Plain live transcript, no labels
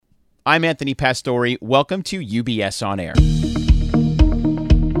I'm Anthony Pastore. Welcome to UBS On Air.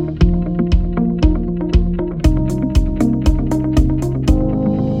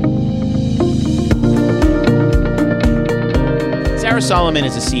 Sarah Solomon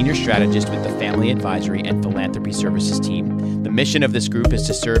is a senior strategist with the Family Advisory and Philanthropy Services team. The mission of this group is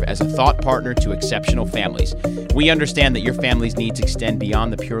to serve as a thought partner to exceptional families. We understand that your family's needs extend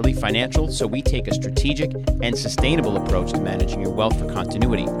beyond the purely financial, so we take a strategic and sustainable approach to managing your wealth for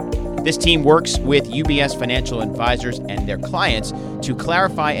continuity. This team works with UBS financial advisors and their clients to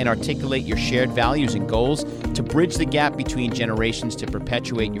clarify and articulate your shared values and goals, to bridge the gap between generations, to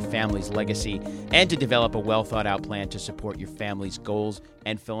perpetuate your family's legacy, and to develop a well-thought-out plan to support your family's goals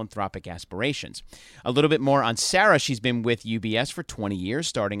and philanthropic aspirations. A little bit more on Sarah. She's been with UBS for 20 years,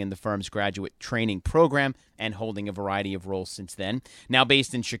 starting in the firm's graduate training program and holding a variety of roles since then. Now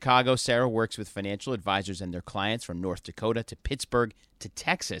based in Chicago, Sarah works with financial advisors and their clients from North Dakota to Pittsburgh to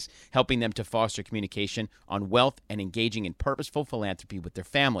Texas, helping them to foster communication on wealth and engaging in purposeful philanthropy with their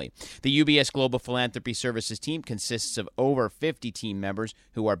family. The UBS Global Philanthropy Services team consists of over 50 team members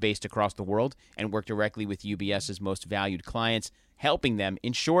who are based across the world and work directly with UBS's most valued clients, helping them,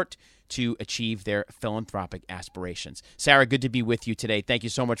 in short, to achieve their philanthropic aspirations. Sarah, good to be with you today. Thank you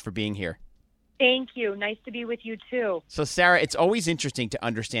so much for being here. Thank you. Nice to be with you, too. So, Sarah, it's always interesting to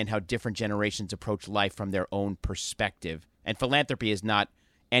understand how different generations approach life from their own perspective, and philanthropy is not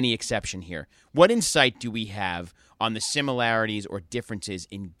any exception here. What insight do we have on the similarities or differences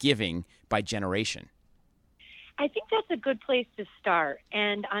in giving by generation? I think that's a good place to start.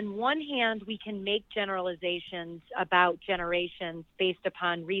 And on one hand, we can make generalizations about generations based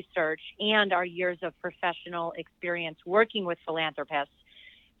upon research and our years of professional experience working with philanthropists.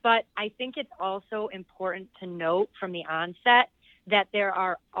 But I think it's also important to note from the onset that there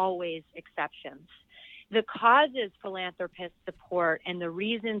are always exceptions. The causes philanthropists support and the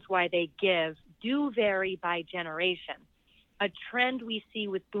reasons why they give do vary by generation. A trend we see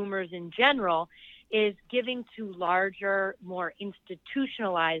with boomers in general is giving to larger, more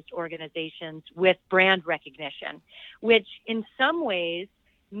institutionalized organizations with brand recognition, which in some ways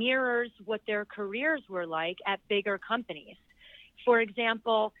mirrors what their careers were like at bigger companies. For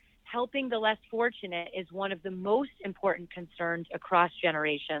example, helping the less fortunate is one of the most important concerns across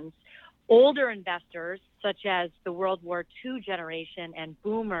generations. Older investors, such as the World War II generation and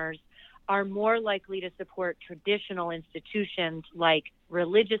boomers, are more likely to support traditional institutions like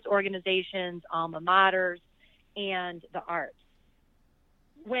religious organizations, alma maters, and the arts.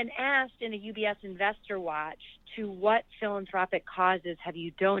 When asked in a UBS Investor Watch to what philanthropic causes have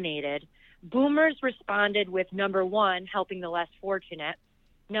you donated, boomers responded with number one, helping the less fortunate,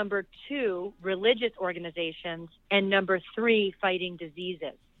 number two, religious organizations, and number three, fighting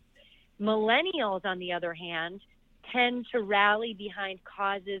diseases. Millennials, on the other hand, tend to rally behind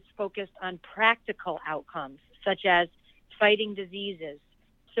causes focused on practical outcomes, such as fighting diseases,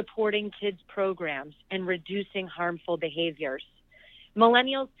 supporting kids' programs, and reducing harmful behaviors.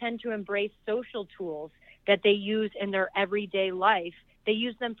 Millennials tend to embrace social tools that they use in their everyday life. They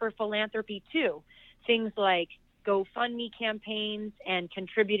use them for philanthropy too. Things like GoFundMe campaigns and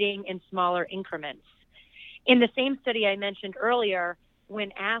contributing in smaller increments. In the same study I mentioned earlier,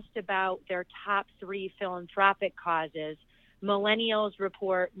 when asked about their top three philanthropic causes, millennials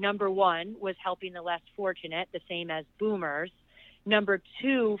report number one was helping the less fortunate, the same as boomers, number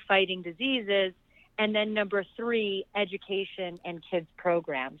two, fighting diseases, and then number three, education and kids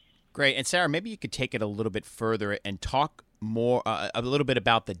programs. Great. And Sarah, maybe you could take it a little bit further and talk more, a little bit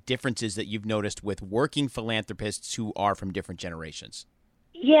about the differences that you've noticed with working philanthropists who are from different generations.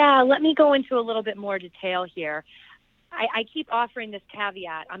 Yeah, let me go into a little bit more detail here. I keep offering this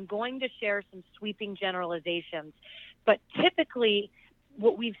caveat. I'm going to share some sweeping generalizations, but typically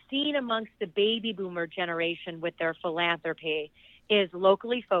what we've seen amongst the baby boomer generation with their philanthropy is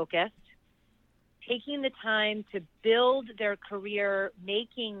locally focused, taking the time to build their career,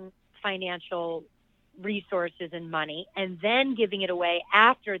 making financial resources and money, and then giving it away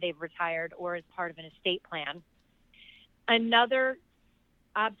after they've retired or as part of an estate plan. Another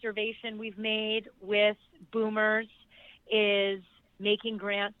observation we've made with boomers is making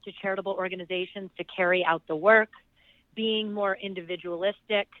grants to charitable organizations to carry out the work, being more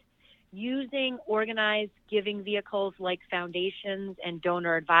individualistic, using organized giving vehicles like foundations and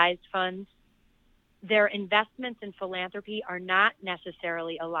donor-advised funds. Their investments in philanthropy are not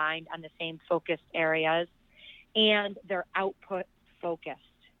necessarily aligned on the same focused areas, and they're output focused.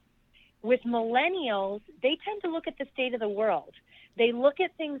 With millennials, they tend to look at the state of the world. They look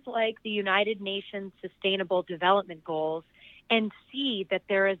at things like the United Nations Sustainable Development Goals and see that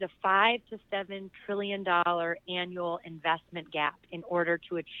there is a $5 to $7 trillion annual investment gap in order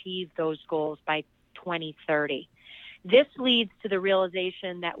to achieve those goals by 2030. This leads to the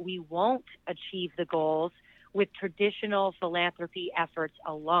realization that we won't achieve the goals with traditional philanthropy efforts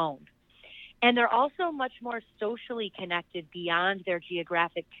alone. And they're also much more socially connected beyond their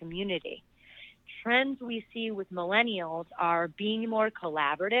geographic community. Trends we see with millennials are being more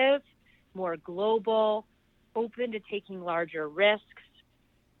collaborative, more global, open to taking larger risks,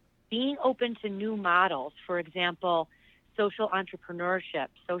 being open to new models, for example, social entrepreneurship,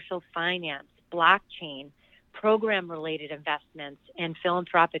 social finance, blockchain, program-related investments, and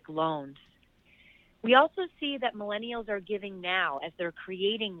philanthropic loans. We also see that millennials are giving now as they're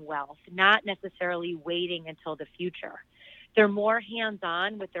creating wealth, not necessarily waiting until the future. They're more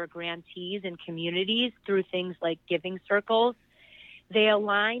hands-on with their grantees and communities through things like giving circles. They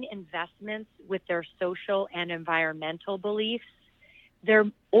align investments with their social and environmental beliefs. They're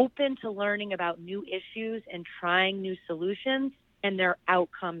open to learning about new issues and trying new solutions, and they're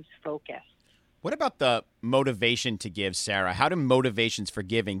outcomes focused. What about the motivation to give, Sarah? How do motivations for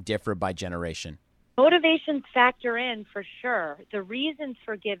giving differ by generation? Motivations factor in for sure. The reasons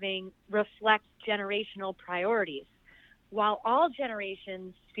for giving reflect generational priorities. While all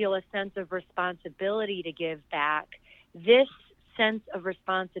generations feel a sense of responsibility to give back, this sense of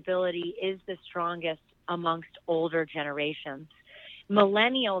responsibility is the strongest amongst older generations.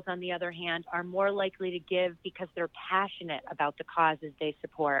 Millennials, on the other hand, are more likely to give because they're passionate about the causes they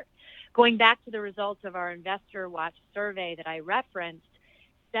support. Going back to the results of our Investor Watch survey that I referenced,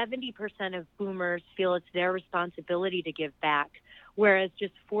 70% of boomers feel it's their responsibility to give back, whereas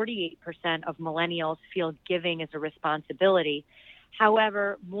just 48% of millennials feel giving is a responsibility.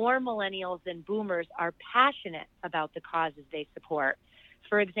 However, more millennials than boomers are passionate about the causes they support.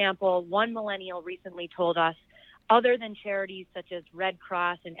 For example, one millennial recently told us, other than charities such as Red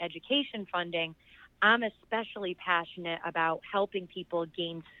Cross and education funding, I'm especially passionate about helping people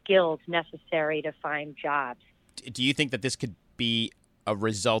gain skills necessary to find jobs. Do you think that this could be a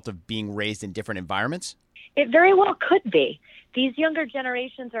result of being raised in different environments? It very well could be. These younger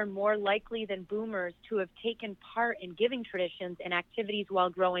generations are more likely than boomers to have taken part in giving traditions and activities while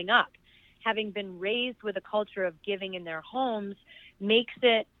growing up. Having been raised with a culture of giving in their homes makes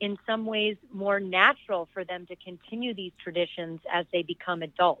it, in some ways, more natural for them to continue these traditions as they become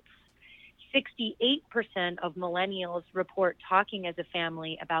adults. 68% of millennials report talking as a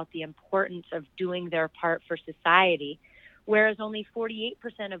family about the importance of doing their part for society, whereas only 48%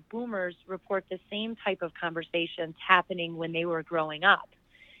 of boomers report the same type of conversations happening when they were growing up.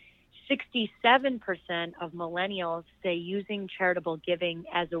 67% of millennials say using charitable giving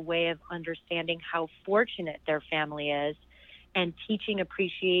as a way of understanding how fortunate their family is and teaching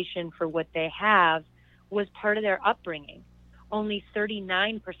appreciation for what they have was part of their upbringing. Only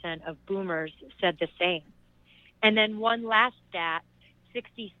 39% of boomers said the same. And then one last stat,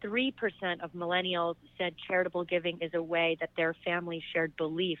 63% of millennials said charitable giving is a way that their family shared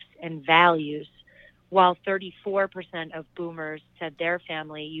beliefs and values, while 34% of boomers said their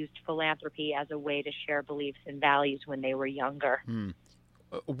family used philanthropy as a way to share beliefs and values when they were younger.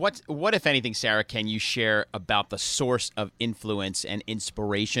 What, if anything, Sarah, can you share about the source of influence and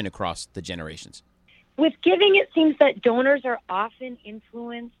inspiration across the generations? With giving, it seems that donors are often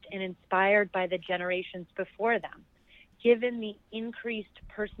influenced and inspired by the generations before them. Given the increased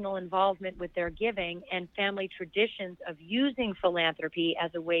personal involvement with their giving and family traditions of using philanthropy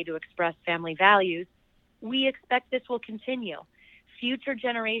as a way to express family values, we expect this will continue. Future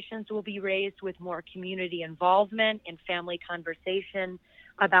generations will be raised with more community involvement and family conversation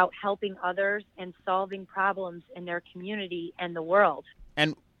about helping others and solving problems in their community and the world.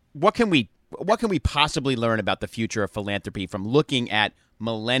 And what can we possibly learn about the future of philanthropy from looking at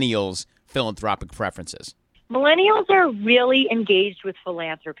millennials' philanthropic preferences? Millennials are really engaged with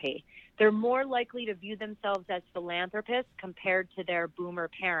philanthropy. They're more likely to view themselves as philanthropists compared to their boomer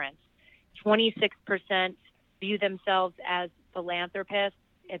parents. 26% view themselves as philanthropists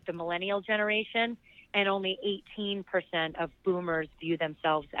at the millennial generation, and only 18% of boomers view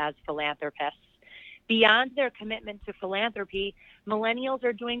themselves as philanthropists. Beyond their commitment to philanthropy, millennials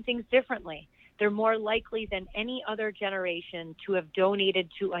are doing things differently. They're more likely than any other generation to have donated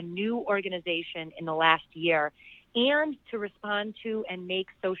to a new organization in the last year and to respond to and make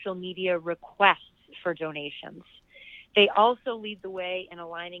social media requests for donations. They also lead the way in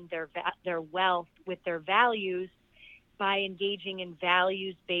aligning their wealth with their values by engaging in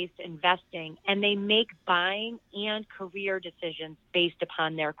values-based investing, and they make buying and career decisions based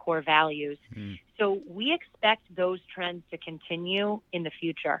upon their core values. So we expect those trends to continue in the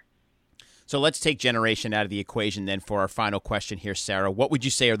future. So let's take generation out of the equation then for our final question here, Sarah. What would you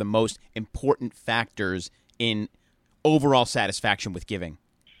say are the most important factors in overall satisfaction with giving?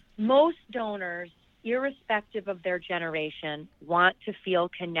 Most donors, irrespective of their generation, want to feel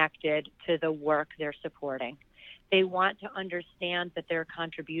connected to the work they're supporting. They want to understand that their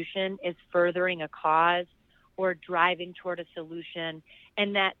contribution is furthering a cause or driving toward a solution,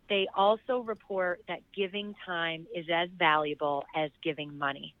 and that they also report that giving time is as valuable as giving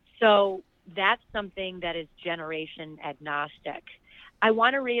money. So that's something that is generation agnostic. I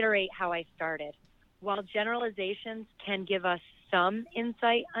want to reiterate how I started. While generalizations can give us some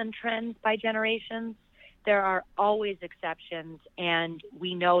insight on trends by generations, there are always exceptions, and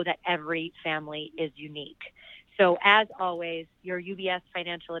we know that every family is unique. So as always, your UBS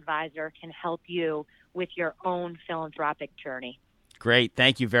financial advisor can help you with your own philanthropic journey. Great.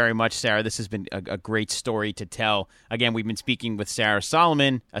 Thank you very much, Sarah. This has been a great story to tell. Again, we've been speaking with Sarah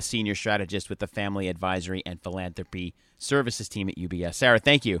Solomon, a senior strategist with the Family Advisory and Philanthropy Services team at UBS. Sarah,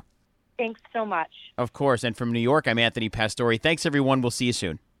 thank you. Thanks so much. Of course. And from New York, I'm Anthony Pastore. Thanks, everyone. We'll see you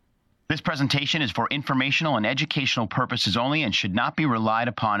soon. This presentation is for informational and educational purposes only and should not be relied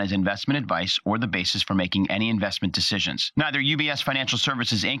upon as investment advice or the basis for making any investment decisions. Neither UBS Financial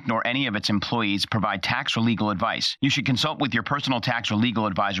Services, Inc. nor any of its employees provide tax or legal advice. You should consult with your personal tax or legal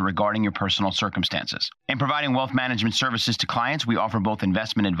advisor regarding your personal circumstances. In providing wealth management services to clients, we offer both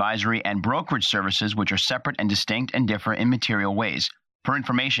investment advisory and brokerage services, which are separate and distinct and differ in material ways. For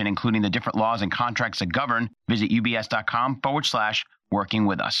information, including the different laws and contracts that govern, visit ubs.com/working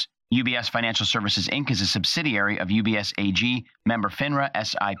with us. UBS Financial Services, Inc. is a subsidiary of UBS AG, member FINRA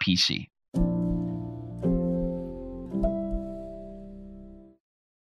SIPC.